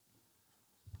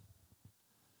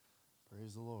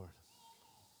Praise the Lord.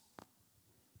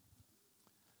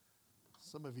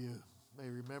 Some of you may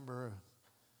remember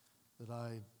that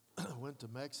I went to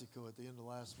Mexico at the end of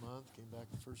last month, came back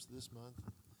the first of this month.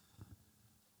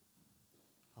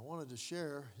 I wanted to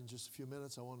share, in just a few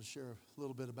minutes, I want to share a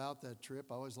little bit about that trip.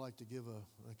 I always like to give an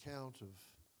account of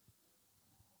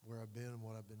where I've been and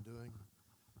what I've been doing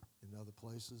in other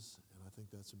places, and I think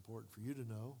that's important for you to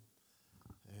know.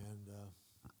 And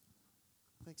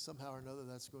I think somehow or another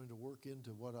that's going to work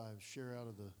into what I share out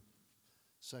of the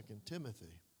 2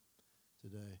 Timothy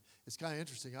today. It's kind of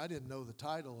interesting. I didn't know the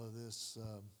title of this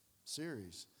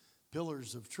series,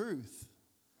 Pillars of Truth.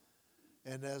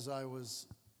 And as I was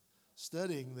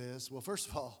studying this, well, first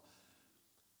of all,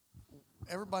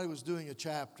 everybody was doing a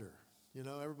chapter. You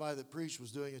know, everybody that preached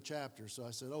was doing a chapter. So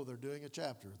I said, oh, they're doing a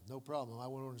chapter. No problem. I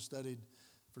went over and studied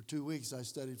for 2 weeks. I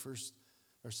studied 2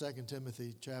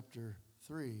 Timothy chapter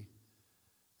 3.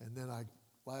 And then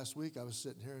last week I was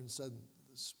sitting here and suddenly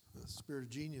the spirit of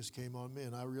genius came on me,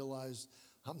 and I realized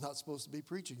I'm not supposed to be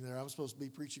preaching there. I'm supposed to be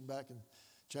preaching back in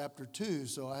chapter 2,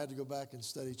 so I had to go back and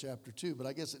study chapter 2. But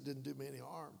I guess it didn't do me any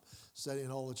harm studying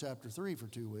all of chapter 3 for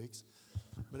 2 weeks.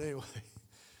 But anyway,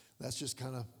 that's just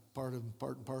kind of part and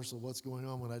parcel of what's going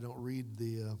on when I don't read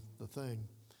the thing.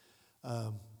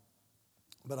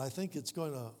 But I think it's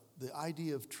going to, the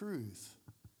idea of truth.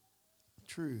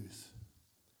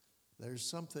 There's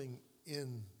something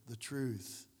in the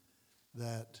truth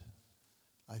that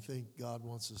I think God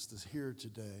wants us to hear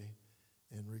today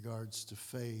in regards to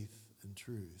faith and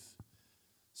truth.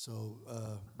 So,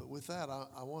 but with that,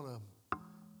 I want to,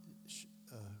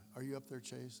 are you up there,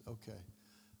 Chase? Okay.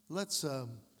 Let's,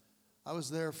 I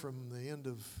was there from the end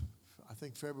of, I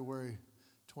think, February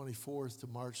 24th to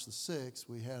March the 6th.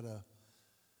 We had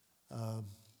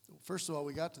first of all,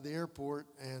 we got to the airport,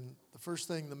 and the first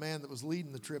thing the man that was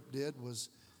leading the trip did was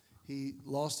he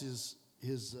lost his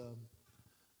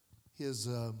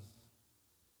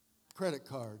credit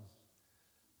card.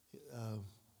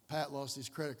 Pat lost his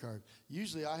credit card.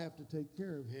 Usually I have to take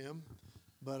care of him,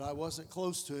 but I wasn't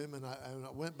close to him, and I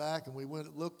went back and we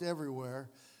looked everywhere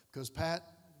because Pat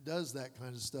does that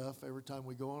kind of stuff every time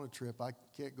we go on a trip. I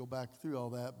can't go back through all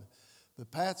that, but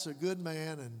Pat's a good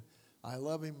man, and I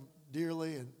love him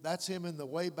dearly, and that's him in the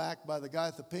way back by the guy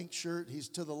with the pink shirt. He's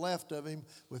to the left of him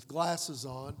with glasses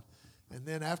on. And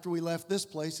then after we left this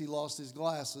place, he lost his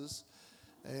glasses,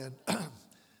 and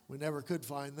we never could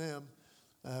find them.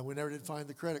 We never did find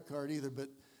the credit card either. But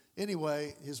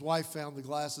anyway, his wife found the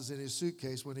glasses in his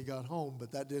suitcase when he got home,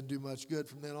 but that didn't do much good.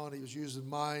 From then on, he was using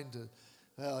mine to,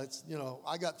 it's, you know,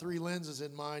 I got 3 lenses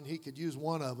in mine. He could use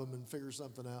one of them and figure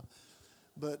something out.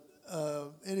 But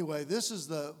anyway, this was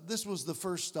the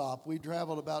first stop. We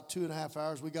traveled about 2.5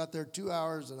 hours. We got there 2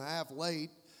 hours and a half late,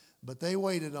 but they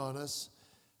waited on us.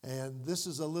 And this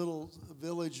is a little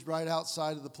village right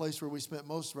outside of the place where we spent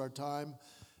most of our time.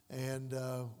 And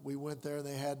we went there, and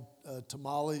they had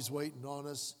tamales waiting on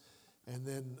us. And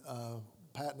then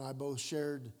Pat and I both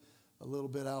shared a little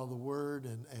bit out of the Word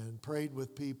and prayed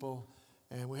with people.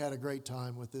 And we had a great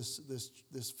time with this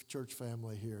church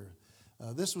family here.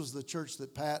 This was the church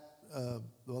that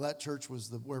that church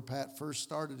was where Pat first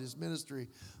started his ministry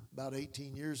about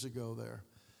 18 years ago there.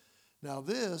 Now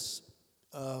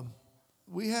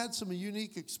we had some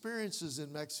unique experiences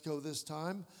in Mexico this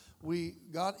time. We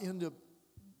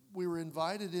were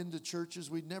invited into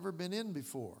churches we'd never been in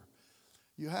before.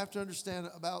 You have to understand,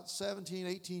 about 17,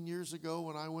 18 years ago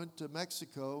when I went to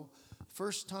Mexico,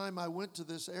 first time I went to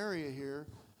this area here,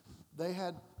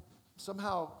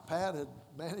 somehow Pat had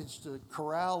managed to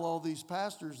corral all these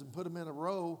pastors and put them in a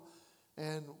row,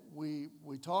 and we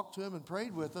talked to them and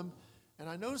prayed with them, and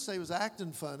I noticed they was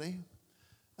acting funny,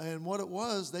 and what it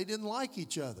was, they didn't like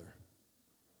each other.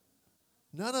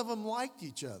 None of them liked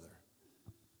each other.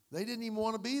 They didn't even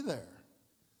want to be there.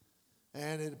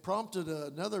 And it prompted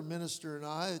another minister and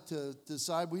I to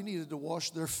decide we needed to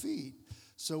wash their feet.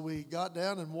 So we got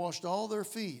down and washed all their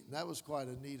feet, and that was quite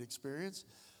a neat experience.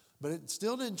 But it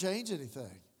still didn't change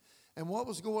anything. And what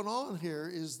was going on here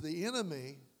is the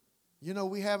enemy, you know,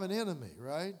 we have an enemy,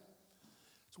 right?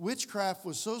 Witchcraft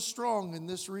was so strong in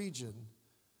this region.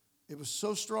 It was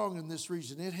so strong in this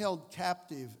region. It held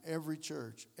captive every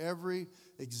church. Every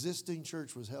existing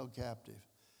church was held captive.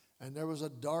 And there was a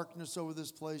darkness over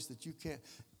this place that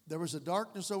there was a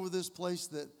darkness over this place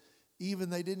that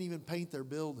they didn't even paint their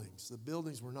buildings. The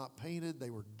buildings were not painted. They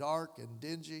were dark and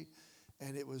dingy.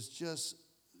 And it was just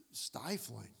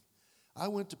stifling. I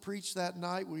went to preach that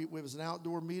night. It was an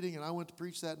outdoor meeting, and I went to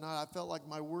preach that night. I felt like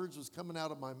my words was coming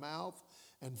out of my mouth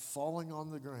and falling on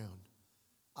the ground.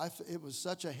 It was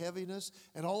such a heaviness,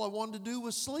 and all I wanted to do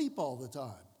was sleep all the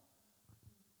time.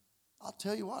 I'll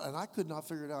tell you what, and I could not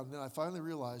figure it out. And then I finally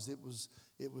realized it was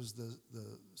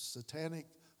the satanic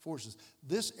forces.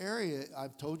 This area,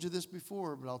 I've told you this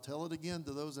before, but I'll tell it again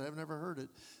to those that have never heard it.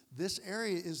 This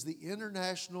area is the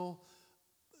international,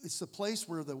 it's the place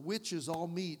where the witches all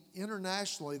meet.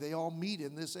 Internationally, they all meet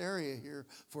in this area here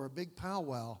for a big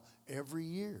powwow every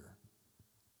year.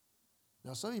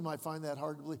 Now, some of you might find that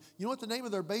hard to believe. You know what the name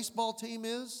of their baseball team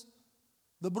is?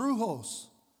 The Brujos,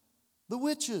 the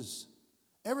witches.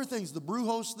 Everything's the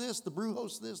Brujos this, the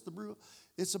Brujos this, the Brujos.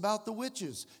 It's about the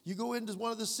witches. You go into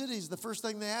one of the cities, the first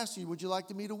thing they ask you, would you like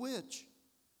to meet a witch?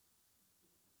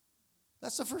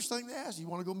 That's the first thing they ask you. You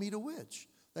want to go meet a witch?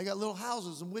 They got little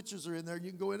houses and witches are in there, and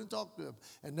you can go in and talk to them.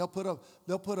 And they'll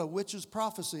put a witch's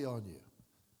prophecy on you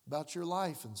about your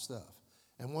life and stuff.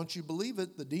 And once you believe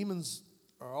it, the demons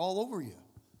are all over you.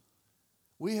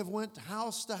 We have went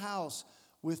house to house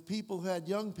with people who had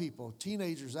young people,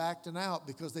 teenagers acting out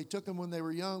because they took them when they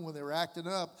were young, when they were acting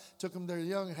up, took them when they were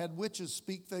young and had witches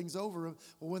speak things over them.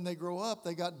 Well, when they grow up,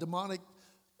 they got demonic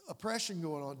oppression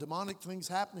going on, demonic things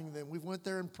happening to them. We went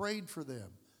there and prayed for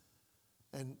them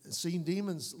and seen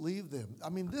demons leave them. I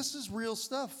mean, this is real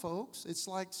stuff, folks. It's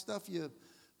like stuff you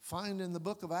find in the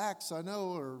book of Acts, I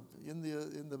know, or in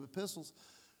the epistles.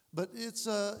 But it's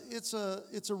a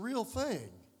real thing.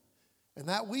 And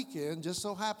that weekend, just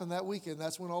so happened that weekend,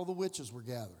 that's when all the witches were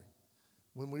gathering,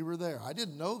 when we were there. I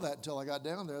didn't know that until I got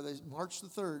down there. March the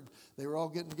 3rd, they were all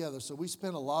getting together. So we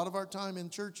spent a lot of our time in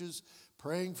churches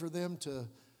praying for them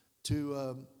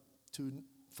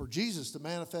for Jesus to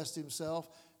manifest himself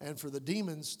and for the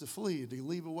demons to flee, to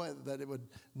leave away, that it would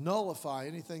nullify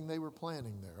anything they were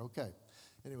planning there. Okay.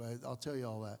 Anyway, I'll tell you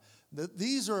all that.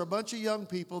 These are a bunch of young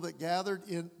people that gathered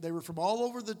in. They were from all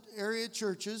over the area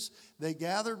churches. They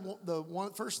gathered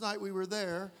the first night we were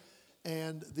there,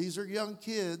 and these are young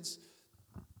kids.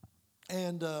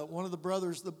 And one of the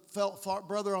brothers, the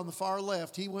brother on the far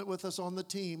left, he went with us on the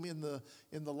team in the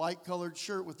light-colored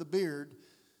shirt with the beard.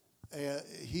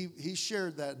 He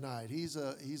shared that night. He's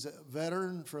a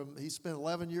veteran he spent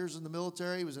 11 years in the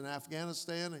military. He was in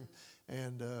Afghanistan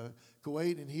and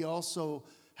Kuwait, and he also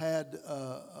had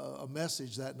a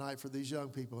message that night for these young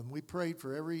people. And we prayed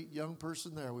for every young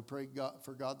person there. We prayed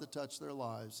for God to touch their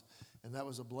lives, and that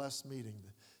was a blessed meeting.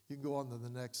 You can go on to the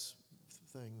next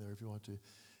thing there if you want to.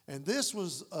 And this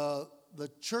was the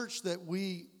church that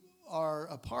we are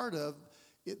a part of.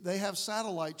 They have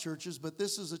satellite churches, but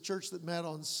this is a church that met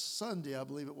on Sunday, I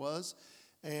believe it was.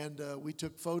 And we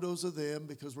took photos of them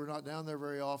because we're not down there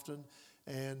very often.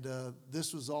 And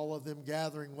this was all of them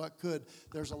gathering what could.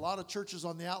 There's a lot of churches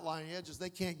on the outlying edges.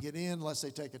 They can't get in unless they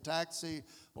take a taxi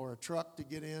or a truck to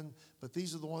get in. But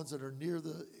these are the ones that are near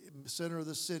the center of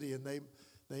the city. And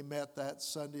they met that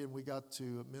Sunday, and we got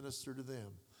to minister to them.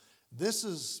 This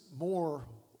is more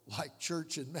like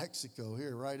church in Mexico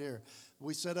here, right here.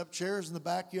 We set up chairs in the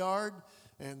backyard,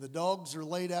 and the dogs are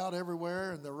laid out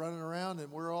everywhere, and they're running around,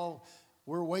 and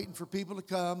we're waiting for people to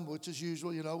come, which is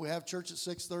usual. You know, we have church at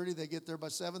 6:30. They get there by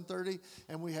 7:30,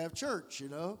 and we have church, you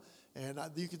know. And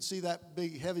you can see that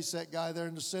big heavyset guy there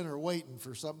in the center waiting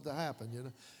for something to happen, you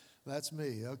know. That's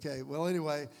me. Okay, well,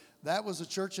 anyway, that was a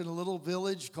church in a little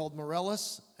village called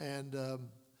Morelos, and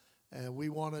we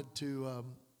wanted to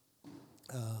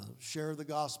share the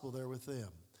gospel there with them.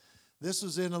 This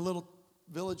was in a little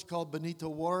village called Benito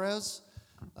Juarez.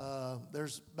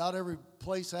 There's about every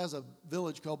place has a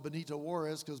village called Benito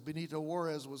Juarez because Benito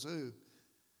Juarez was who?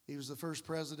 He was the first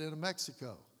president of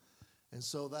Mexico. And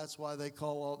so that's why they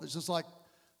call it's just like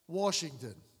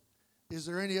Washington. Is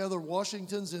there any other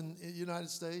Washingtons in the United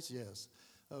States? Yes.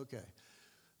 Okay.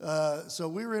 So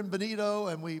we were in Benito,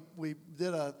 and we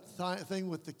did a thing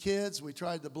with the kids. We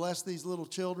tried to bless these little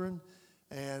children,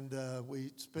 and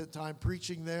we spent time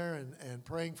preaching there and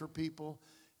praying for people.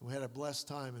 And we had a blessed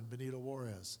time in Benito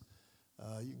Juarez.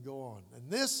 You can go on. And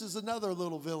this is another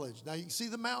little village. Now, you can see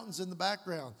the mountains in the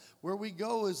background. Where we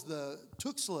go is the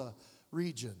Tuxtla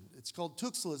region. It's called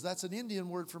Tuxtlas. That's an Indian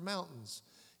word for mountains.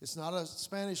 It's not a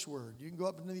Spanish word. You can go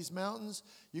up into these mountains.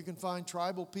 You can find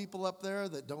tribal people up there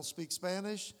that don't speak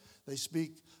Spanish. They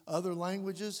speak other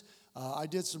languages. I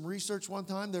did some research one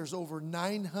time. There's over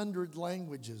 900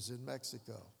 languages in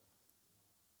Mexico.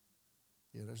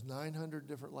 There's 900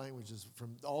 different languages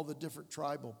from all the different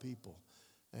tribal people.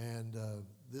 And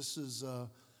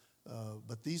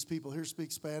but these people here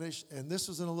speak Spanish. And this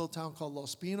was in a little town called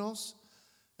Los Pinos.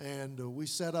 And we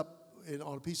set up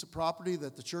on a piece of property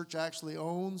that the church actually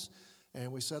owns.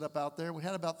 And we set up out there. We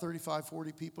had about 35,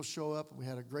 40 people show up. And we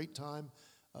had a great time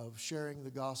of sharing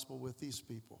the gospel with these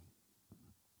people.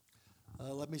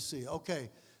 Let me see. Okay,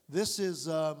 this is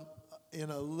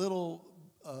in a little,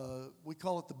 we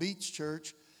call it the Beach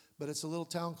Church. but it's a little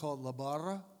town called La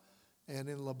Barra. And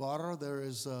in La Barra, there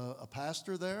is a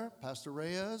pastor there, Pastor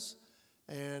Reyes.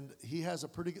 And he has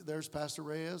there's Pastor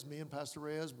Reyes, me and Pastor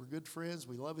Reyes. We're good friends.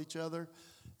 We love each other.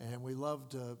 And we love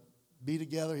to be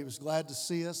together. He was glad to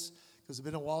see us because it's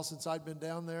been a while since I'd been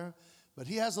down there. But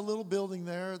he has a little building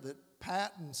there that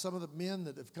Pat and some of the men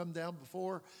that have come down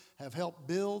before have helped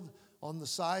build on the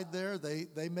side there.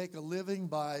 They make a living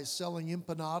by selling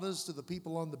empanadas to the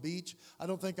people on the beach. I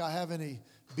don't think I have any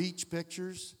beach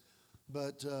pictures,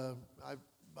 but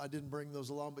I didn't bring those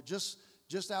along. But just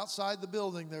outside the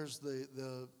building, there's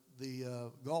the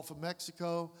Gulf of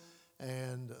Mexico,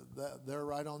 and they're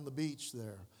right on the beach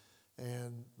there.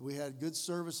 And we had good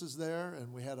services there,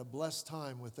 and we had a blessed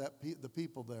time with the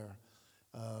people there.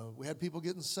 We had people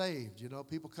getting saved,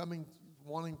 people coming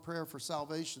wanting prayer for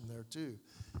salvation there too.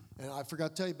 And I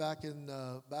forgot to tell you,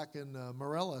 back in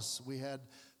Morelos, we had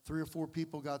 3 or 4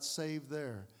 people got saved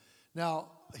there.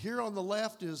 Now, here on the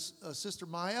left is Sister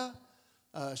Maya.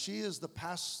 She is the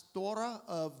pastora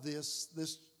of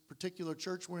this particular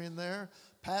church we're in there.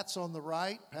 Pat's on the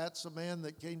right. Pat's a man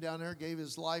that came down there, gave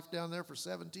his life down there for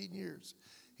 17 years.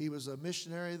 He was a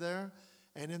missionary there.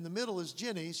 And in the middle is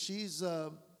Jenny. She's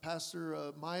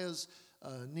Pastor Maya's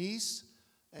niece.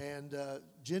 And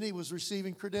Jenny was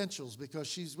receiving credentials because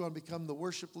she's going to become the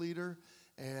worship leader.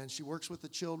 And she works with the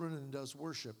children and does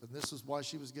worship. And this is why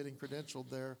she was getting credentialed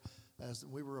there, as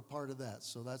we were a part of that.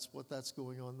 So that's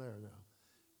going on there now.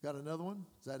 Got another one?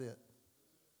 Is that it?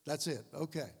 That's it.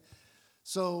 Okay.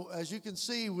 So as you can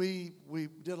see, we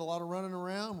did a lot of running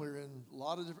around. We were in a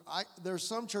lot of different. There's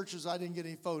some churches I didn't get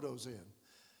any photos in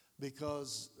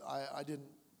because I didn't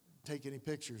take any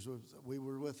pictures. We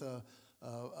were with a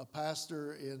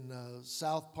pastor in the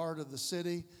south part of the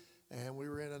city, and we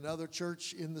were in another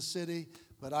church in the city,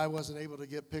 but I wasn't able to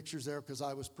get pictures there because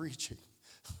I was preaching.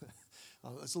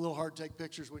 It's a little hard to take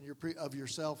pictures when you're of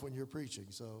yourself when you're preaching,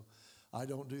 so I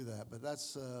don't do that. But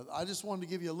that's I just wanted to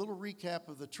give you a little recap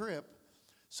of the trip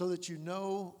so that you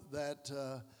know that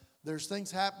there's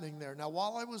things happening there. Now,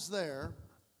 while I was there,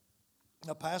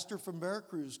 a pastor from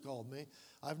Veracruz called me.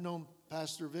 I've known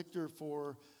Pastor Victor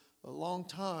for a long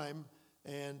time,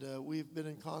 and we've been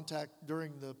in contact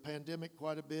during the pandemic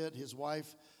quite a bit. His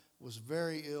wife was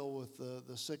very ill with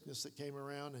the sickness that came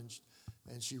around,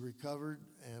 and she recovered,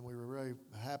 and we were very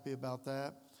happy about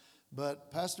that.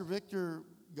 But Pastor Victor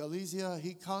Galizia,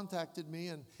 he contacted me,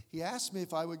 and he asked me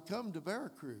if I would come to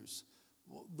Veracruz.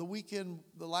 The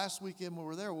last weekend we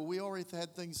were there, we already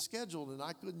had things scheduled, and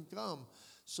I couldn't come.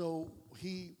 So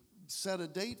he set a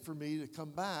date for me to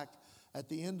come back at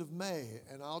the end of May,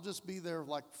 and I'll just be there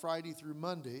like Friday through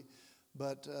Monday,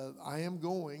 but I am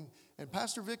going. And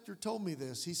Pastor Victor told me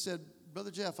this. He said,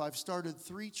 Brother Jeff, I've started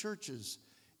 3 churches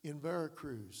in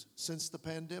Veracruz since the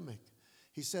pandemic.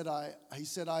 He said, I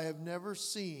have never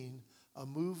seen a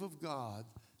move of God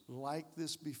like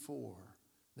this before.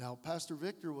 Now, Pastor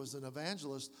Victor was an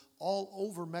evangelist all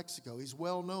over Mexico. He's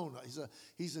well known.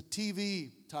 He's a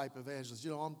TV type evangelist,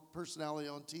 on personality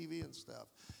on TV and stuff.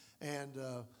 And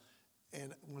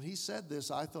when he said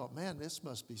this, I thought, man, this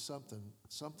must be something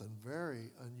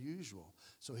very unusual.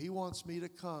 So he wants me to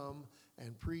come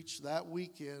and preach that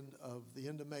weekend of the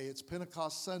end of May. It's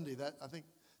Pentecost Sunday. I think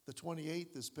the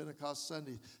 28th is Pentecost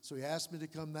Sunday. So he asked me to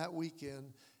come that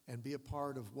weekend and be a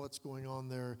part of what's going on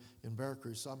there in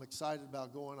Veracruz. So I'm excited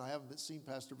about going. I haven't seen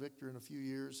Pastor Victor in a few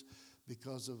years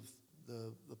because of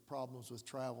the problems with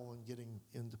travel and getting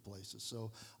into places.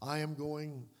 So I am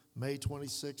going May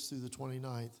 26th through the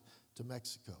 29th to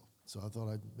Mexico. So I thought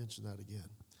I'd mention that again.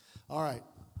 All right.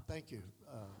 Thank you,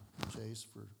 Chase,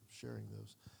 for sharing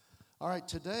those. All right.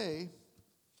 Today,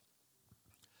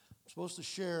 I'm supposed to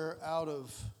share out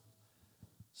of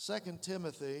 2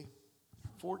 Timothy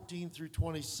 14 through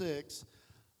 26.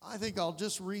 I think I'll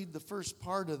just read the first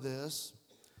part of this,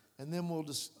 and then we'll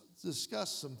discuss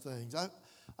some things.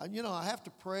 I have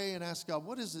to pray and ask God,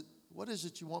 what is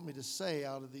it you want me to say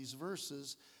out of these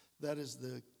verses that is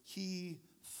the key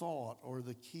thought or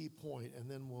the key point, and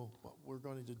then we're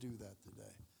going to do that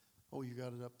today. Oh, you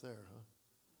got it up there, huh?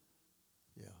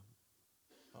 Yeah.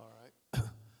 All right.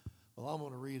 Well, I'm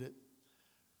going to read it.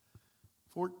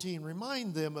 14,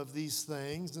 remind them of these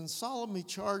things and solemnly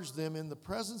charge them in the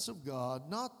presence of God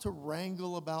not to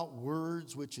wrangle about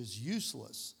words which is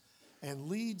useless and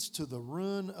leads to the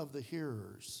ruin of the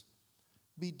hearers.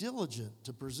 Be diligent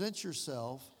to present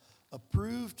yourself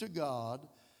approved to God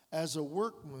as a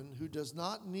workman who does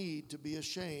not need to be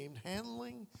ashamed,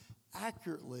 handling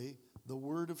accurately the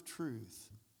word of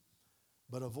truth.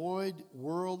 But avoid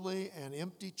worldly and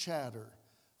empty chatter,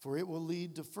 for it will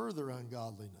lead to further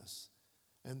ungodliness.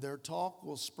 And their talk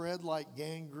will spread like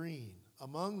gangrene,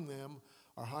 Among them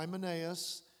are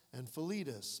Hymenaeus and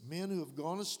Philetus, men who have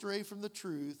gone astray from the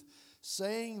truth,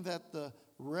 saying that the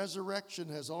resurrection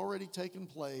has already taken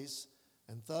place,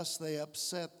 and thus they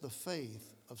upset the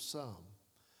faith of some.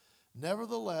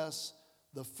 Nevertheless,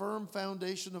 the firm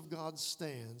foundation of God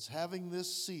stands, having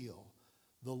this seal: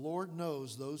 the Lord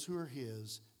knows those who are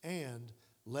his, and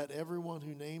let everyone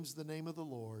who names the name of the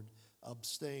Lord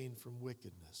abstain from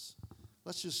wickedness.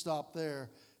 Let's just stop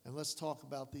there and let's talk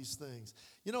about these things.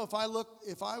 You know, if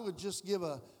I would just give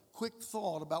a quick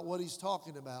thought about what he's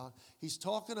talking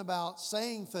about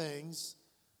saying things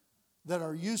that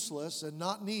are useless and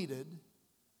not needed.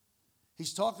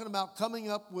 He's talking about coming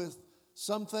up with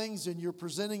some things and you're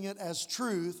presenting it as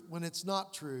truth when it's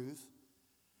not truth.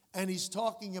 And he's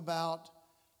talking about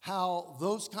how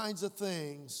those kinds of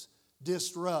things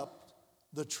disrupt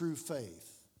the true faith.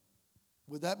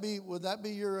 Would that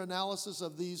be your analysis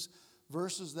of these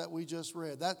verses that we just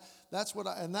read? That's what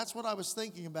I was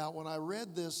thinking about when I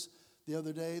read this the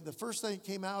other day. The first thing that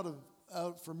came out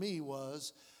for me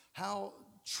was how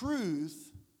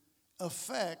truth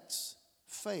affects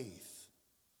faith,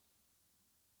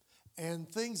 and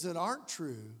things that aren't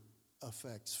true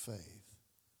affects faith.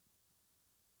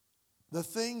 The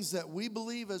things that we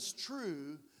believe as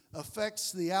true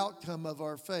affects the outcome of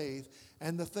our faith,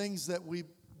 and the things that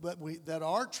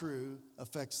are true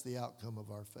affects the outcome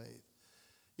of our faith.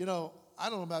 You know, I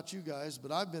don't know about you guys,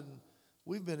 but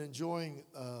we've been enjoying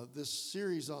this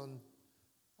series on,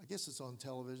 I guess it's on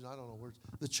television. I don't know where.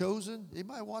 The Chosen.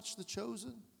 Anybody watch The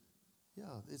Chosen? Yeah,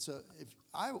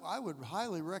 I would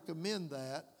highly recommend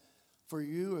that for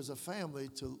you as a family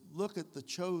to look at The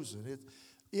Chosen.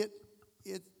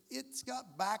 It's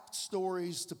got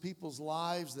backstories to people's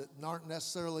lives that aren't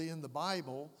necessarily in the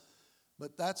Bible,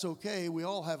 but that's okay. We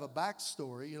all have a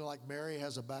backstory. You know, like Mary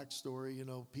has a backstory. You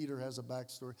know, Peter has a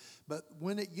backstory. But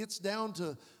when it gets down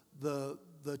to the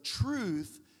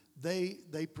truth,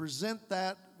 they present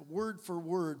that word for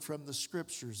word from the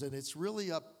Scriptures, and it's really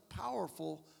a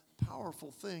powerful,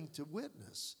 powerful thing to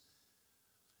witness.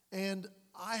 And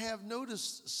I have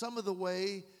noticed some of the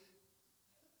way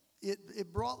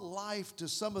it brought life to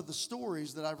some of the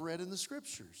stories that I've read in the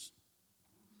Scriptures.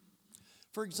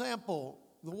 For example,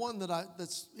 the one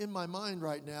that's in my mind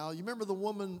right now, you remember the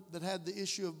woman that had the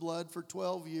issue of blood for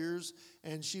 12 years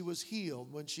and she was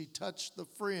healed when she touched the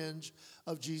fringe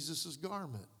of Jesus'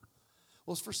 garment?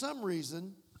 Well, for some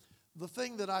reason, the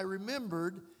thing that I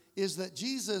remembered is that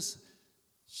Jesus,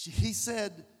 he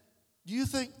said, "Do you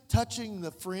think touching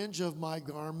the fringe of my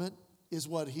garment is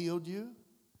what healed you?"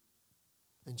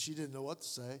 And she didn't know what to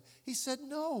say. He said,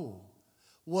 "No.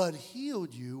 What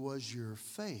healed you was your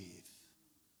faith.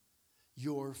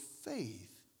 Your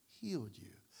faith healed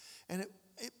you." And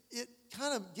it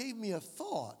kind of gave me a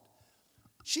thought.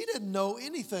 She didn't know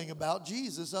anything about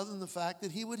Jesus other than the fact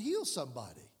that he would heal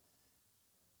somebody.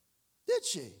 Did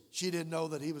she? She didn't know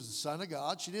that he was the Son of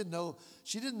God. She didn't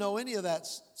know any of that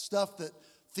stuff that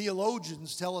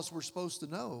theologians tell us we're supposed to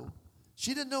know.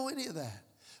 She didn't know any of that.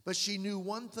 But she knew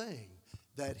one thing,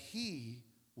 that he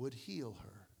would heal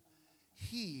her.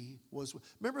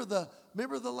 Remember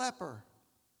the leper.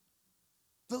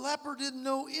 The leper didn't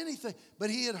know anything, but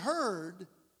he had heard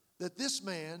that this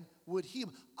man would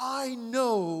heal. "I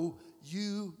know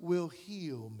you will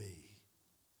heal me."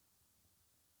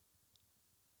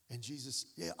 And Jesus,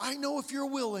 "Yeah, I know if you're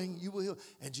willing, you will heal."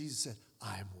 And Jesus said,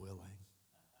 "I'm willing."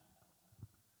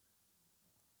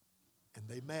 And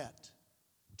they met.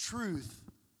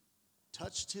 Truth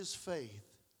touched his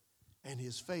faith, and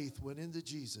his faith went into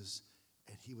Jesus,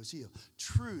 and he was healed.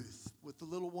 Truth with the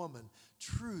little woman.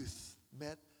 Truth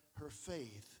met her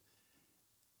faith.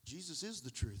 Jesus is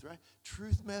the truth, right?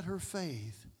 Truth met her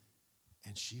faith,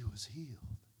 and she was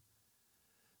healed.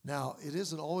 Now, it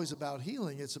isn't always about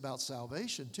healing. It's about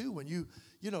salvation, too. When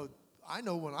I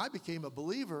know when I became a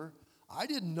believer, I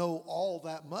didn't know all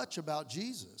that much about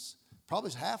Jesus.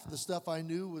 Probably half of the stuff I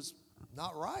knew was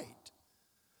not right.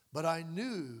 But I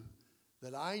knew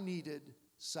that I needed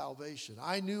salvation.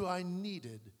 I knew I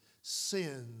needed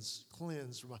sins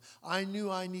cleansed from. I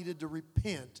knew I needed to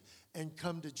repent and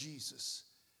come to Jesus.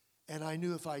 And I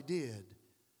knew if I did,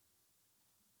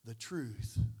 the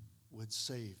truth would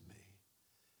save me.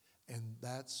 And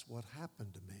that's what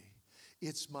happened to me.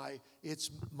 It's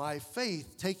my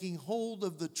faith taking hold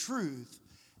of the truth,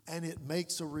 and it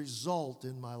makes a result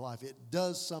in my life. It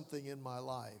does something in my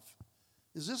life.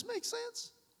 Does this make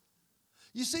sense?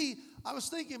 You see, I was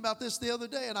thinking about this the other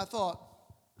day, and I thought,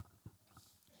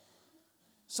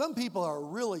 some people are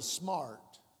really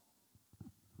smart.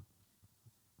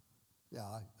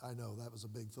 Yeah, I know that was a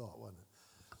big thought, wasn't it?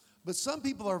 But some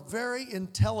people are very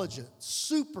intelligent,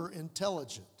 super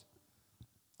intelligent.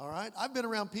 All right? I've been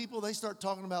around people, they start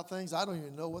talking about things, I don't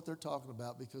even know what they're talking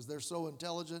about because they're so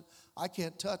intelligent, I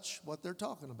can't touch what they're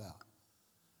talking about.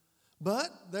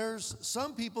 But there's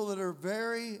some people that are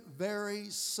very, very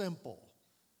simple.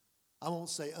 I won't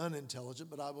say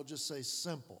unintelligent, but I will just say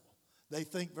simple. They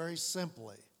think very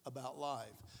simply about life.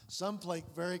 Some think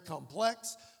very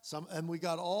complex, and we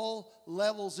got all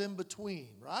levels in between,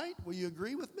 right? Will you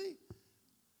agree with me?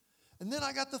 And then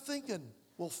I got to thinking,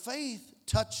 well, faith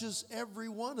touches every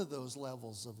one of those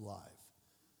levels of life.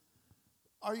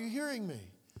 Are you hearing me?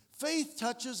 Faith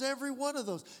touches every one of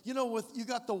those. You know, you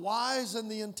got the wise and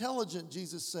the intelligent,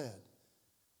 Jesus said.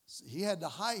 He had to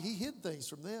hide, he hid things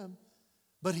from them,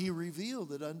 but he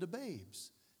revealed it unto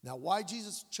babes. Now, why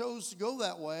Jesus chose to go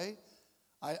that way,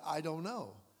 I don't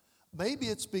know. Maybe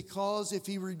it's because if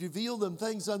he revealed them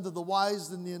things unto the wise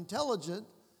and the intelligent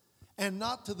and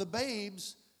not to the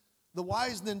babes, the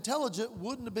wise and intelligent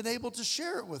wouldn't have been able to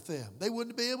share it with them. They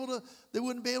wouldn't be able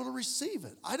to receive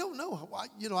it. I don't know.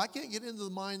 I can't get into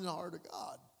the mind and the heart of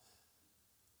God.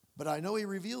 But I know he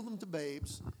revealed them to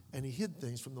babes and he hid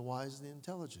things from the wise and the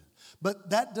intelligent. But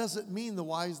that doesn't mean the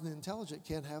wise and the intelligent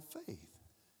can't have faith.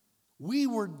 We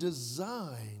were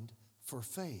designed for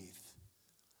faith.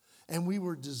 And we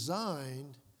were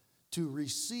designed to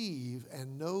receive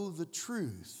and know the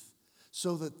truth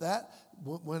so that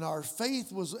when our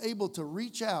faith was able to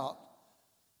reach out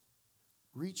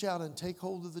and take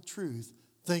hold of the truth,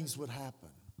 things would happen.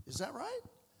 Is that right?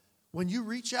 When you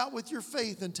reach out with your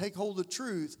faith and take hold of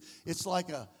truth, it's like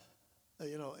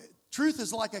truth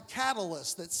is like a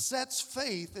catalyst that sets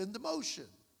faith into motion.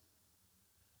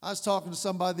 I was talking to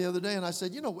somebody the other day and I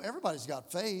said, everybody's got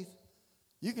faith.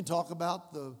 You can talk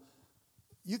about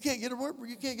you can't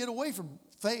get away from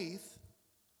faith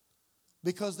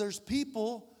because there's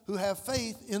people who have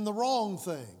faith in the wrong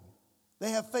thing.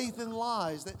 They have faith in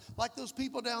lies. Like those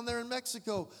people down there in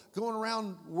Mexico going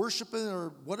around worshiping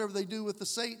or whatever they do with the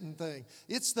Satan thing.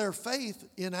 It's their faith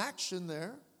in action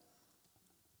there.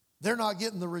 They're not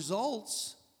getting the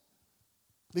results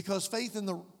because faith in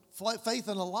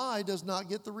a lie does not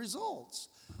get the results.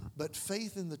 But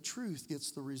faith in the truth gets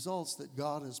the results that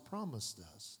God has promised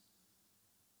us.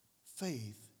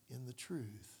 Faith in the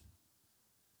truth.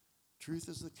 Truth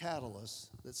is the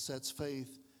catalyst that sets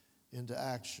faith into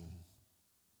action.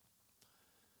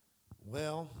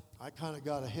 Well, I kind of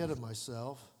got ahead of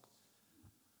myself,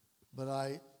 but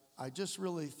I just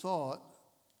really thought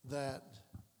that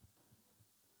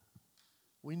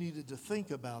we needed to think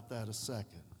about that a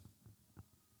second.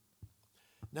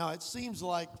 Now, it seems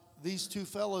like these two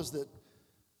fellows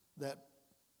that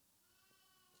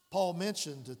Paul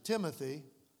mentioned to Timothy,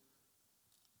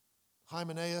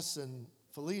 Hymenaeus and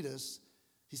Philetus,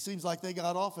 he seems like they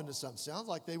got off into something. Sounds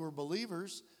like they were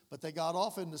believers, but they got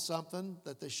off into something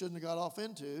that they shouldn't have got off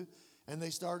into, and they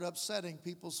started upsetting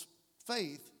people's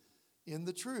faith in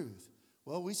the truth.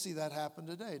 Well, we see that happen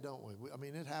today, don't we? I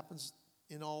mean, it happens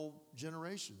in all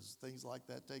generations. Things like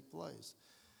that take place.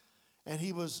 And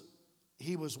he was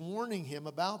warning him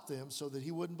about them so that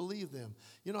he wouldn't believe them.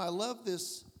 I love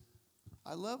this.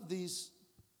 I love these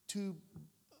two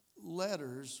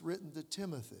letters written to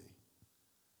Timothy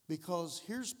because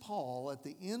here's Paul at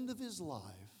the end of his life.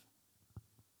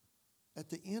 At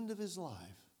the end of his life,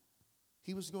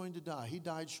 he was going to die. He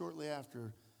died shortly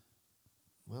after.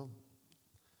 Well,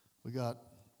 we got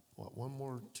one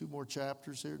more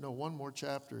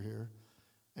chapter here.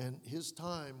 And his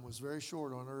time was very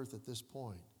short on earth at this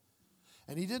point.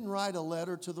 And he didn't write a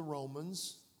letter to the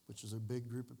Romans, which is a big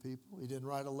group of people. He didn't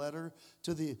write a letter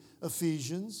to the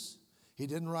Ephesians. He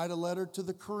didn't write a letter to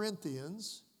the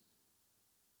Corinthians.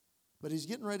 But he's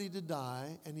getting ready to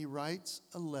die, and he writes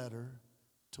a letter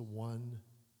to one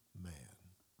man.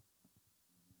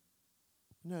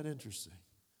 Isn't that interesting?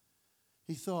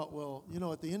 He thought, well,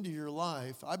 at the end of your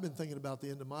life, I've been thinking about the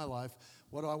end of my life.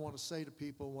 What do I want to say to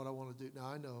people and what I want to do? Now,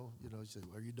 I know, you say,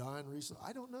 well, are you dying recently?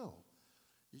 I don't know.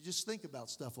 You just think about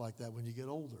stuff like that when you get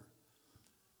older.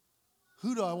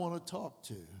 Who do I want to talk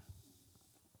to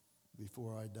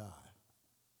before I die?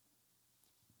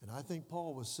 And I think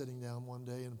Paul was sitting down one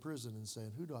day in prison and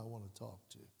saying, who do I want to talk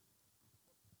to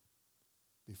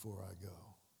before I go?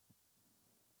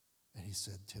 And he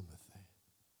said, Timothy.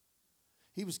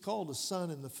 He was called a son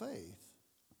in the faith.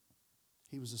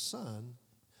 He was a son.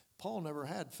 Paul never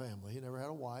had family. He never had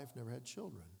a wife, never had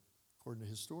children, according to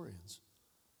historians.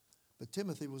 But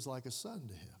Timothy was like a son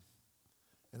to him.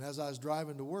 And as I was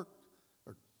driving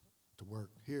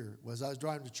as I was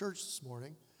driving to church this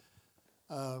morning,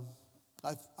 I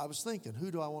was thinking,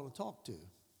 who do I want to talk to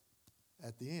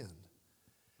at the end?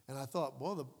 And I thought,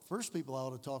 well, the first people I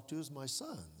ought to talk to is my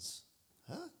sons.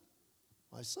 Huh?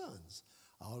 My sons.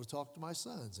 I ought to talk to my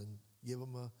sons and give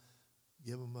them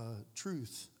a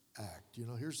truth act. You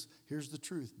know, here's the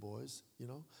truth, boys. You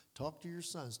know, talk to your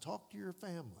sons. Talk to your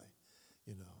family.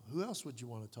 You know, who else would you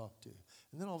want to talk to?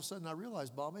 And then all of a sudden I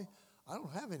realized, Bobby, I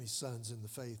don't have any sons in the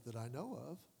faith that I know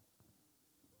of.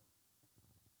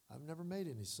 I've never made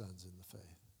any sons in the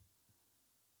faith.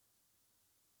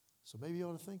 So maybe you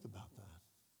ought to think about that.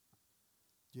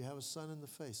 Do you have a son in the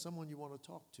faith? Someone you want to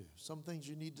talk to? Some things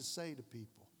you need to say to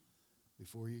people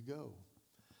before you go.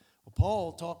 Well,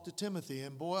 Paul talked to Timothy,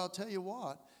 and boy, I'll tell you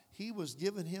what, he was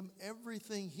giving him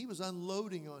everything. He was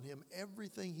unloading on him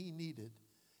everything he needed,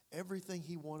 everything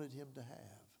he wanted him to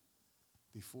have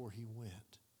before he went.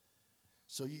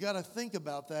 So you got to think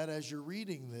about that as you're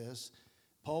reading this.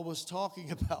 Paul was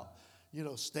talking about, you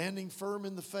know, standing firm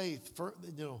in the faith,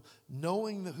 you know,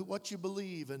 knowing what you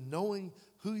believe and knowing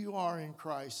who you are in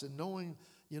Christ and knowing,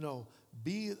 you know,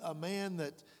 be a man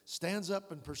that stands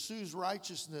up and pursues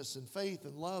righteousness and faith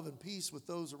and love and peace with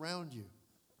those around you.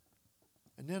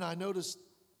 And then I noticed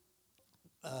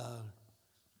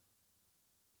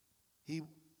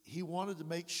he wanted to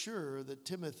make sure that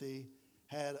Timothy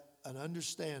had an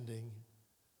understanding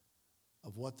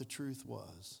of what the truth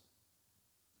was.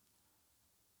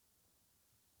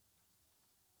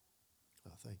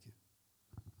 Oh, thank you.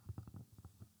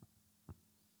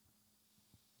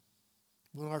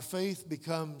 When our faith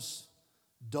becomes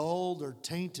dulled or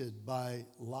tainted by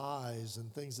lies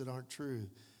and things that aren't true,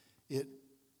 it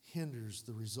hinders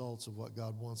the results of what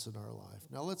God wants in our life.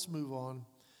 Now let's move on.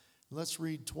 Let's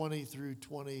read 20 through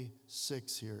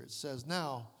 26 here. It says,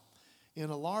 "Now, in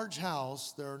a large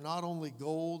house there are not only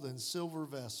gold and silver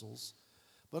vessels,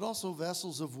 but also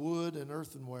vessels of wood and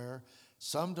earthenware,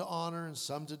 some to honor and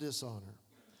some to dishonor.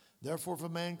 Therefore, if a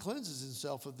man cleanses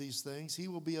himself of these things, he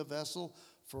will be a vessel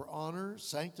for honor,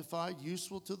 sanctified,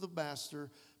 useful to the master,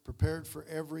 prepared for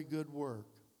every good work.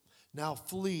 Now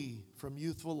flee from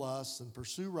youthful lusts and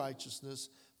pursue righteousness,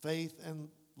 faith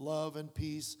and love and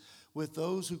peace with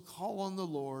those who call on the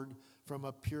Lord from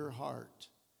a pure heart.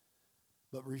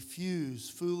 But refuse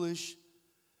foolish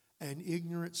and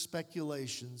ignorant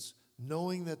speculations,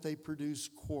 knowing that they produce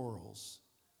quarrels.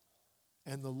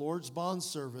 And the Lord's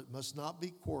bondservant must not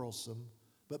be quarrelsome,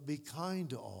 but be kind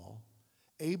to all,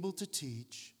 able to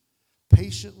teach,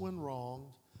 patient when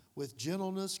wronged, with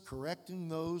gentleness correcting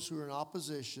those who are in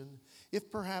opposition,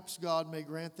 if perhaps God may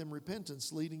grant them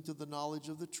repentance leading to the knowledge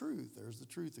of the truth." There's the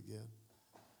truth again.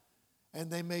 "And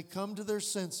they may come to their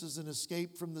senses and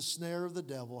escape from the snare of the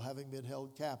devil, having been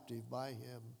held captive by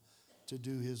him to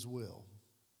do his will."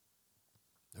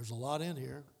 There's a lot in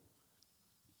here.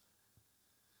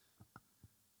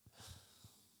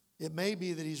 It may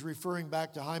be that he's referring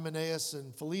back to Hymenaeus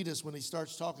and Philetus when he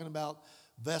starts talking about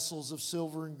vessels of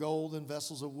silver and gold and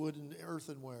vessels of wood and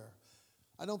earthenware.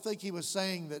 I don't think he was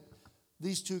saying that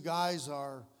these two guys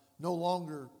are no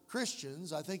longer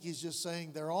Christians. I think he's just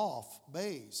saying they're off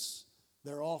base.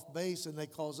 They're off base and they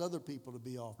cause other people to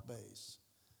be off base.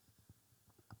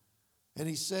 And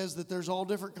he says that there's all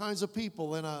different kinds of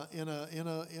people in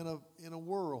a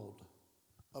world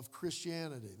of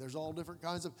Christianity. There's all different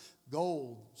kinds of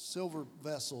gold, silver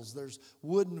vessels. There's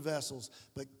wooden vessels.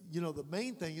 But, you know, the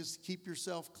main thing is to keep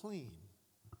yourself clean.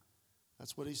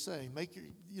 That's what he's saying.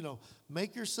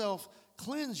 Make yourself,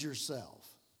 cleanse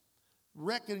yourself.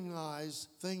 Recognize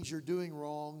things you're doing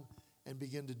wrong and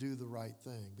begin to do the right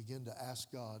thing. Begin to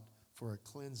ask God for a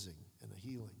cleansing and a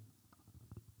healing.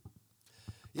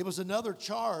 It was another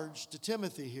charge to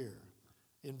Timothy here.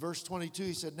 In verse 22,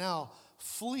 he said, "Now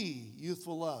flee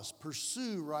youthful lust,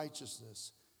 pursue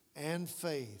righteousness and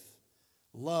faith,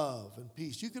 love and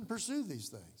peace." You can pursue these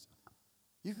things.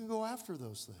 You can go after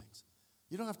those things.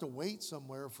 You don't have to wait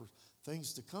somewhere for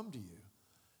things to come to you.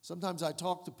 Sometimes I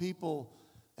talk to people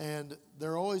and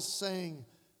they're always saying,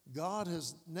 "God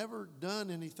has never done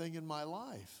anything in my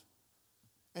life."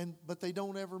 But they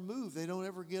don't ever move. They don't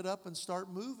ever get up and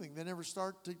start moving. They never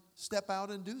start to step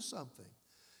out and do something.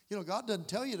 You know, God doesn't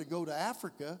tell you to go to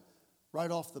Africa right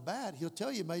off the bat. He'll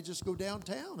tell you may just go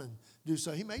downtown and do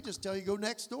so. He may just tell you go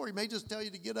next door. He may just tell you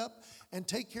to get up and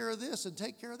take care of this and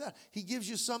take care of that. He gives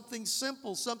you something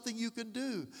simple, something you can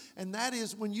do. And that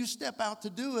is when you step out to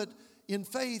do it in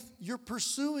faith, you're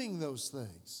pursuing those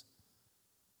things.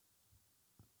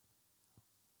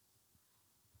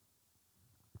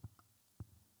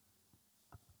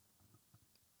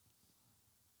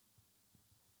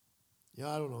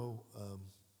 Yeah, I don't know.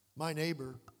 My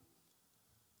neighbor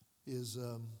is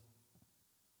a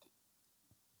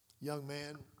young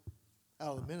man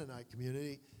out of the Mennonite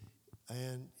community,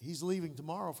 and he's leaving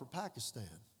tomorrow for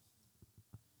Pakistan.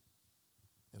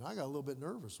 And I got a little bit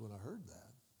nervous when I heard that.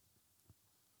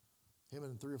 Him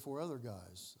and 3 or 4 other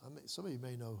guys. Some of you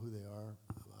may know who they are.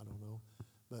 I don't know.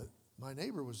 But my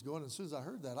neighbor was going, and as soon as I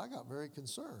heard that, I got very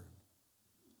concerned.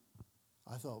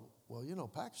 I thought, well,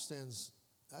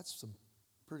 that's some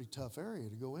pretty tough area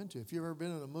to go into. If you've ever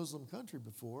been in a Muslim country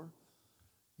before,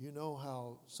 you know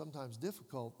how sometimes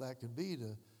difficult that can be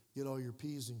to get all your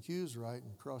P's and Q's right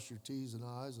and cross your T's and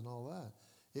I's and all that.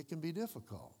 It can be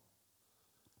difficult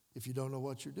if you don't know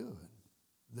what you're doing.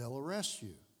 They'll arrest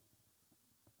you.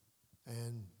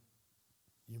 And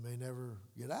you may never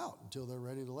get out until they're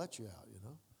ready to let you out,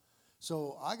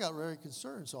 So I got very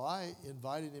concerned. So I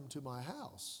invited him to my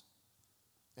house.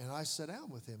 And I sat down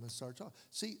with him and started talking.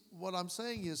 See, what I'm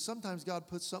saying is sometimes God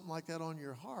puts something like that on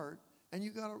your heart, and you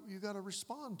got to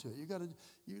respond to it.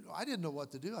 I didn't know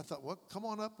what to do. I thought, well, come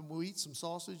on up and we'll eat some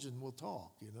sausage and we'll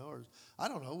talk, or I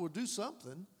don't know, we'll do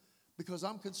something because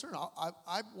I'm concerned.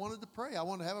 I wanted to pray. I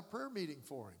wanted to have a prayer meeting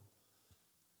for him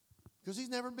because he's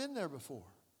never been there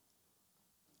before.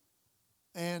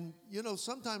 And,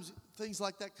 sometimes things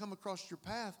like that come across your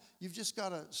path. You've just got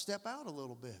to step out a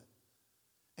little bit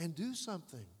and do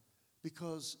something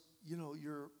because,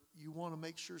 you want to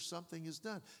make sure something is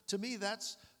done. To me,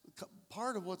 that's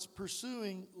part of what's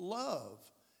pursuing love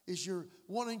is you're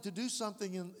wanting to do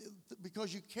something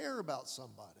because you care about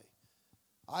somebody.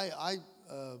 I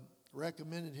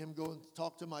recommended him go and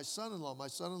talk to my son-in-law. My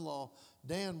son-in-law,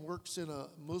 Dan, works in a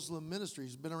Muslim ministry.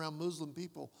 He's been around Muslim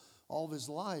people all of his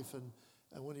life, and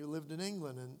when he lived in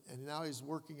England, and now he's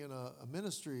working in a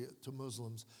ministry to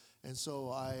Muslims. And so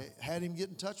I had him get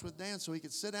in touch with Dan so he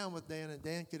could sit down with Dan and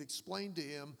Dan could explain to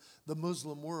him the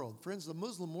Muslim world. Friends, the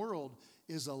Muslim world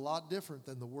is a lot different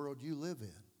than the world you live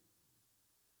in.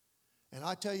 And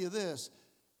I tell you this,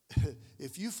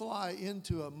 if you fly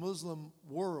into a Muslim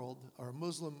world or a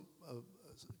Muslim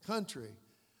country,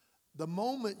 the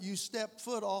moment you step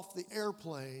foot off the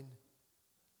airplane,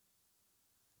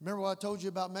 remember what I told you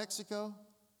about Mexico?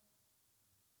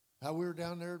 How we were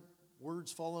down there,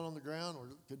 words falling on the ground or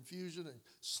confusion and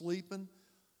sleeping.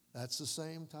 That's the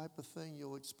same type of thing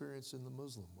you'll experience in the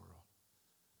Muslim world.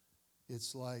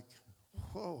 It's like,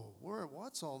 whoa,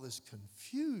 what's all this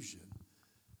confusion?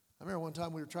 I remember one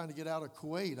time we were trying to get out of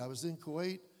Kuwait. I was in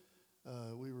Kuwait.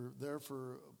 We were there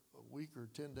for a week or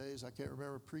 10 days. I can't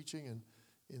remember, preaching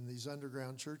in these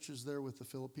underground churches there with the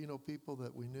Filipino people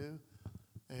that we knew.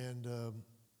 And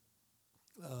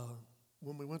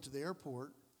when we went to the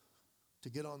airport to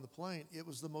get on the plane, it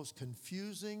was the most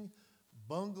confusing,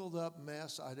 bungled up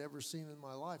mess I'd ever seen in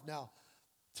my life. Now,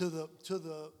 to the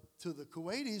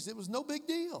Kuwaitis, it was no big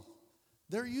deal.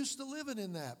 They're used to living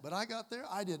in that. But I got there,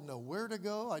 I didn't know where to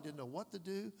go. I didn't know what to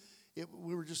do.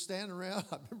 We were just standing around.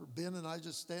 I remember Ben and I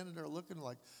just standing there looking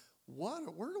like, where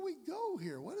do we go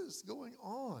here? What is going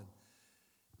on?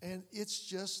 And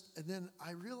and then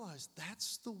I realized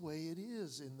that's the way it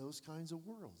is in those kinds of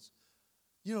worlds.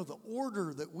 The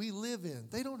order that we live in,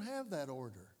 they don't have that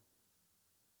order.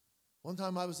 One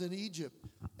time I was in Egypt,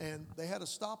 and they had a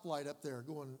stoplight up there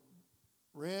going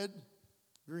red,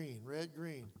 green, red,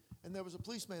 green. And there was a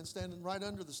policeman standing right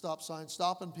under the stop sign,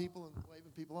 stopping people and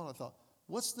waving people on. I thought,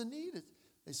 what's the need?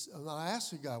 And I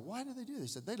asked the guy, why do they do this? He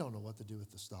said, they don't know what to do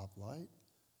with the stoplight.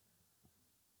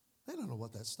 They don't know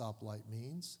what that stoplight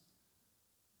means.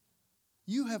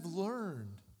 You have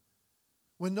learned.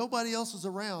 When nobody else is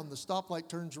around, the stoplight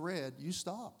turns red, you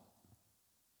stop.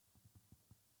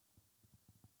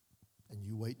 And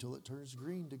you wait till it turns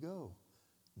green to go.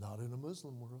 Not in a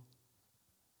Muslim world.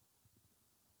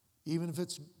 Even if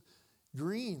it's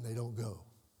green, they don't go.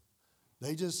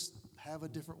 They just have a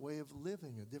different way of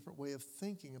living, a different way of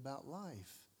thinking about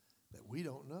life that we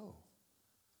don't know.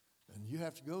 And you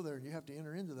have to go there and you have to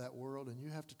enter into that world and you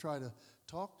have to try to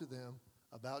talk to them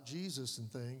about Jesus and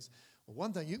things. Well,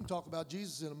 one thing, you can talk about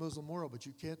Jesus in a Muslim world, but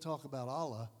you can't talk about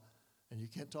Allah and you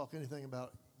can't talk anything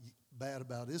bad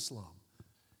about Islam.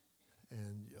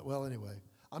 And, well, anyway,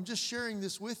 I'm just sharing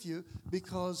this with you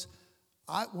because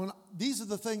these are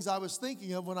the things I was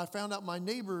thinking of when I found out my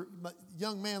neighbor,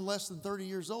 young man less than 30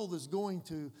 years old, is going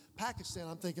to Pakistan.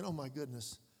 I'm thinking, oh, my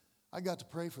goodness, I got to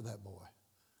pray for that boy.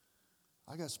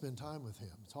 I got to spend time with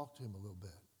him, talk to him a little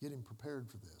bit, get him prepared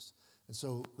for this. And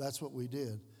so that's what we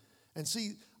did. And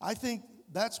see, I think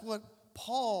that's what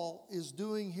Paul is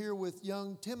doing here with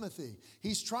young Timothy.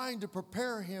 He's trying to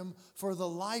prepare him for the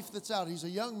life that's out. He's a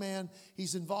young man.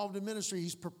 He's involved in ministry.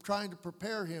 He's trying to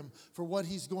prepare him for what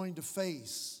he's going to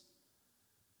face.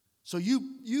 So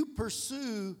you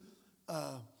pursue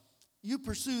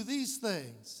these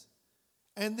things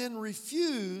and then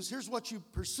refuse. Here's what you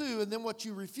pursue, and then what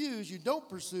you refuse, you don't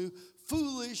pursue: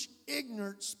 foolish,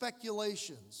 ignorant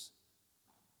speculations.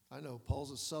 I know,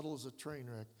 Paul's as subtle as a train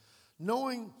wreck.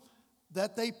 Knowing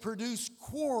that they produce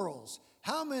quarrels.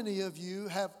 How many of you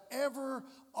have ever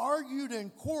argued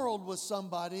and quarreled with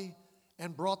somebody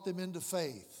and brought them into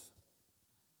faith?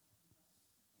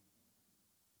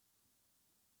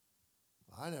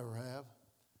 I never have,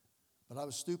 but I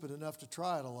was stupid enough to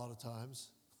try it a lot of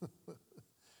times.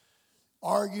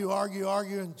 Argue,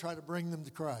 and try to bring them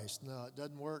to Christ. No, it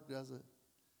doesn't work, does it?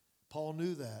 Paul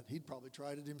knew that. He'd probably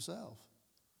tried it himself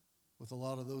with a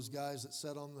lot of those guys that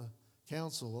sat on the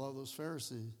council, a lot of those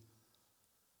Pharisees.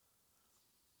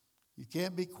 You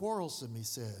can't be quarrelsome, he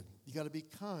said. You got to be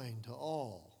kind to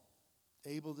all,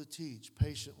 able to teach,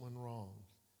 patient when wrong,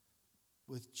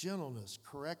 with gentleness,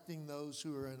 correcting those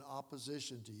who are in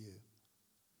opposition to you.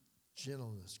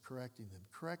 Gentleness, correcting them.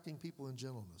 Correcting people in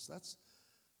gentleness.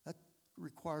 That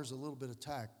requires a little bit of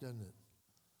tact, doesn't it?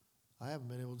 I haven't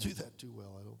been able to do that too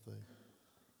well, I don't think.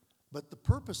 But the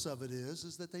purpose of it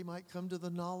is that they might come to the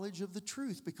knowledge of the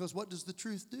truth. Because what does the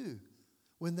truth do?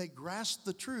 When they grasp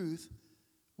the truth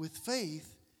with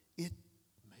faith, it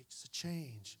makes a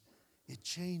change. It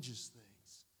changes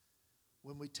things.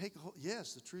 When we take a hold,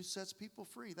 yes, the truth sets people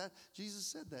free. That Jesus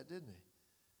said that, didn't he?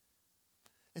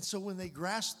 And so when they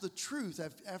grasp the truth,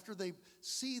 after they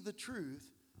see the truth,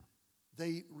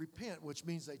 they repent, which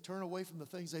means they turn away from the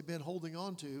things they've been holding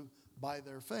on to by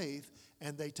their faith,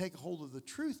 and they take hold of the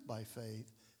truth by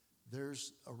faith.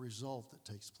 There's a result that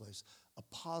takes place. A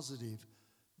positive,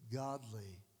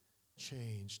 godly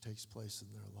change takes place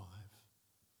in their life.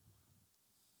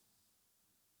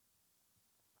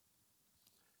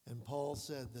 And Paul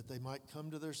said that they might come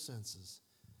to their senses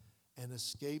and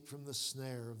escape from the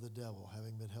snare of the devil,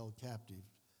 having been held captive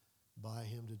by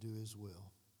him to do his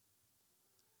will.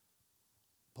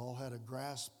 Paul had a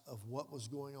grasp of what was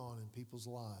going on in people's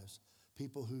lives,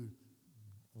 people who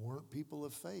weren't people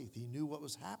of faith. He knew what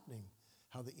was happening,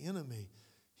 how the enemy,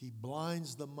 he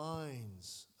blinds the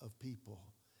minds of people.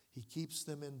 He keeps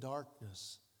them in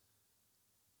darkness.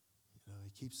 You know,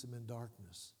 he keeps them in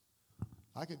darkness.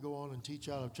 I could go on and teach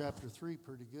out of chapter 3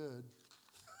 pretty good,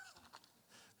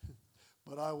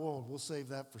 but I won't. We'll save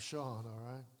that for Sean,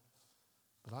 all right?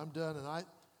 But I'm done, and I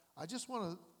just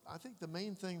want to, I think the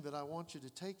main thing that I want you to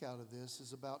take out of this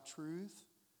is about truth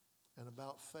and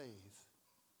about faith.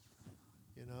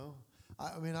 You know,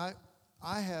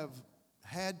 I have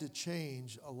had to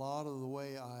change a lot of the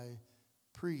way I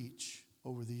preach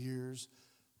over the years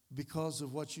because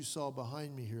of what you saw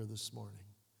behind me here this morning.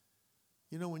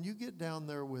 You know, when you get down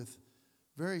there with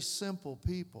very simple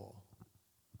people,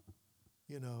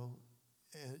 you know,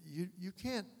 and you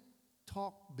can't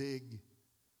talk big,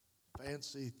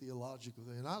 fancy theological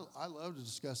things. And I love to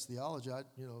discuss theology.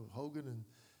 Hogan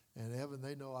and Evan,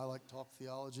 they know I like to talk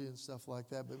theology and stuff like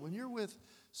that. But when you're with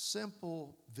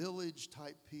simple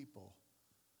village-type people,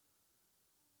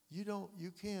 you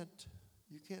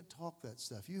can't talk that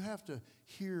stuff. You have to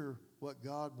hear what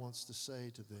God wants to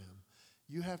say to them.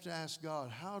 You have to ask God,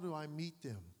 how do I meet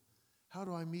them? How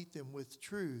do I meet them with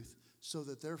truth so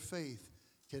that their faith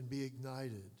can be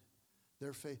ignited?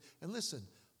 Their faith. And listen,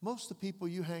 most of the people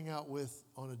you hang out with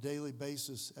on a daily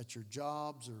basis at your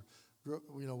jobs or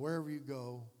wherever you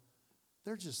go,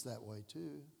 they're just that way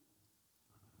too,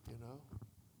 you know.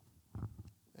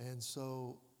 And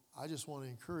so I just want to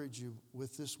encourage you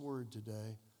with this word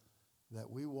today that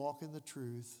we walk in the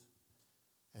truth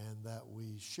and that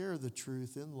we share the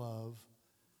truth in love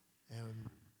and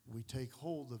we take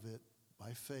hold of it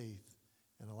by faith,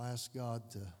 and I'll ask God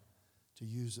to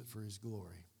use it for his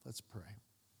glory. Let's pray.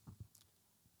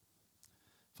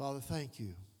 Father, thank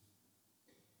you.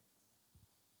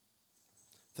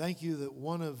 Thank you that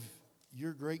one of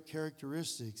your great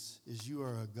characteristics is you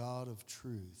are a God of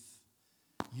truth.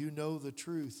 You know the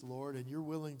truth, Lord, and you're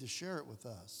willing to share it with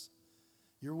us.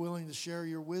 You're willing to share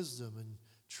your wisdom and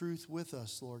truth with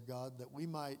us, Lord God, that we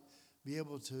might be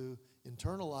able to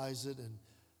internalize it and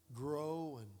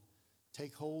grow and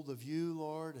take hold of you,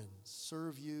 Lord, and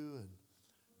serve you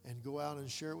and go out and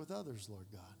share it with others, Lord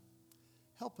God.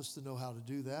 Help us to know how to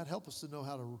do that. Help us to know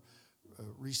how to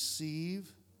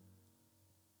receive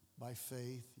by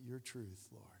faith your truth,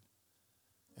 Lord.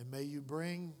 And may you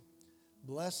bring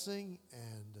blessing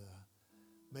and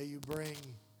may you bring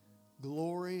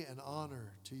glory and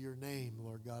honor to your name,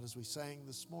 Lord God, as we sang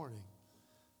this morning,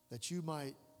 that you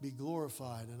might be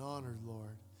glorified and honored,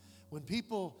 Lord. When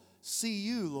people see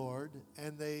you, Lord,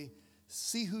 and they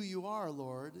see who you are,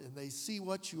 Lord, and they see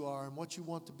what you are and what you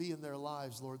want to be in their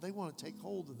lives, Lord, they want to take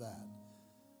hold of that.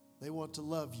 They want to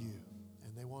love you,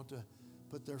 and they want to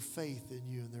put their faith in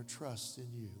you and their trust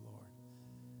in you, Lord.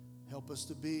 Help us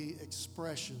to be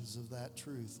expressions of that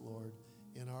truth, Lord,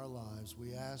 in our lives.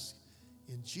 We ask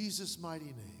In Jesus' mighty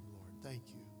name, Lord, thank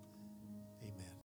you.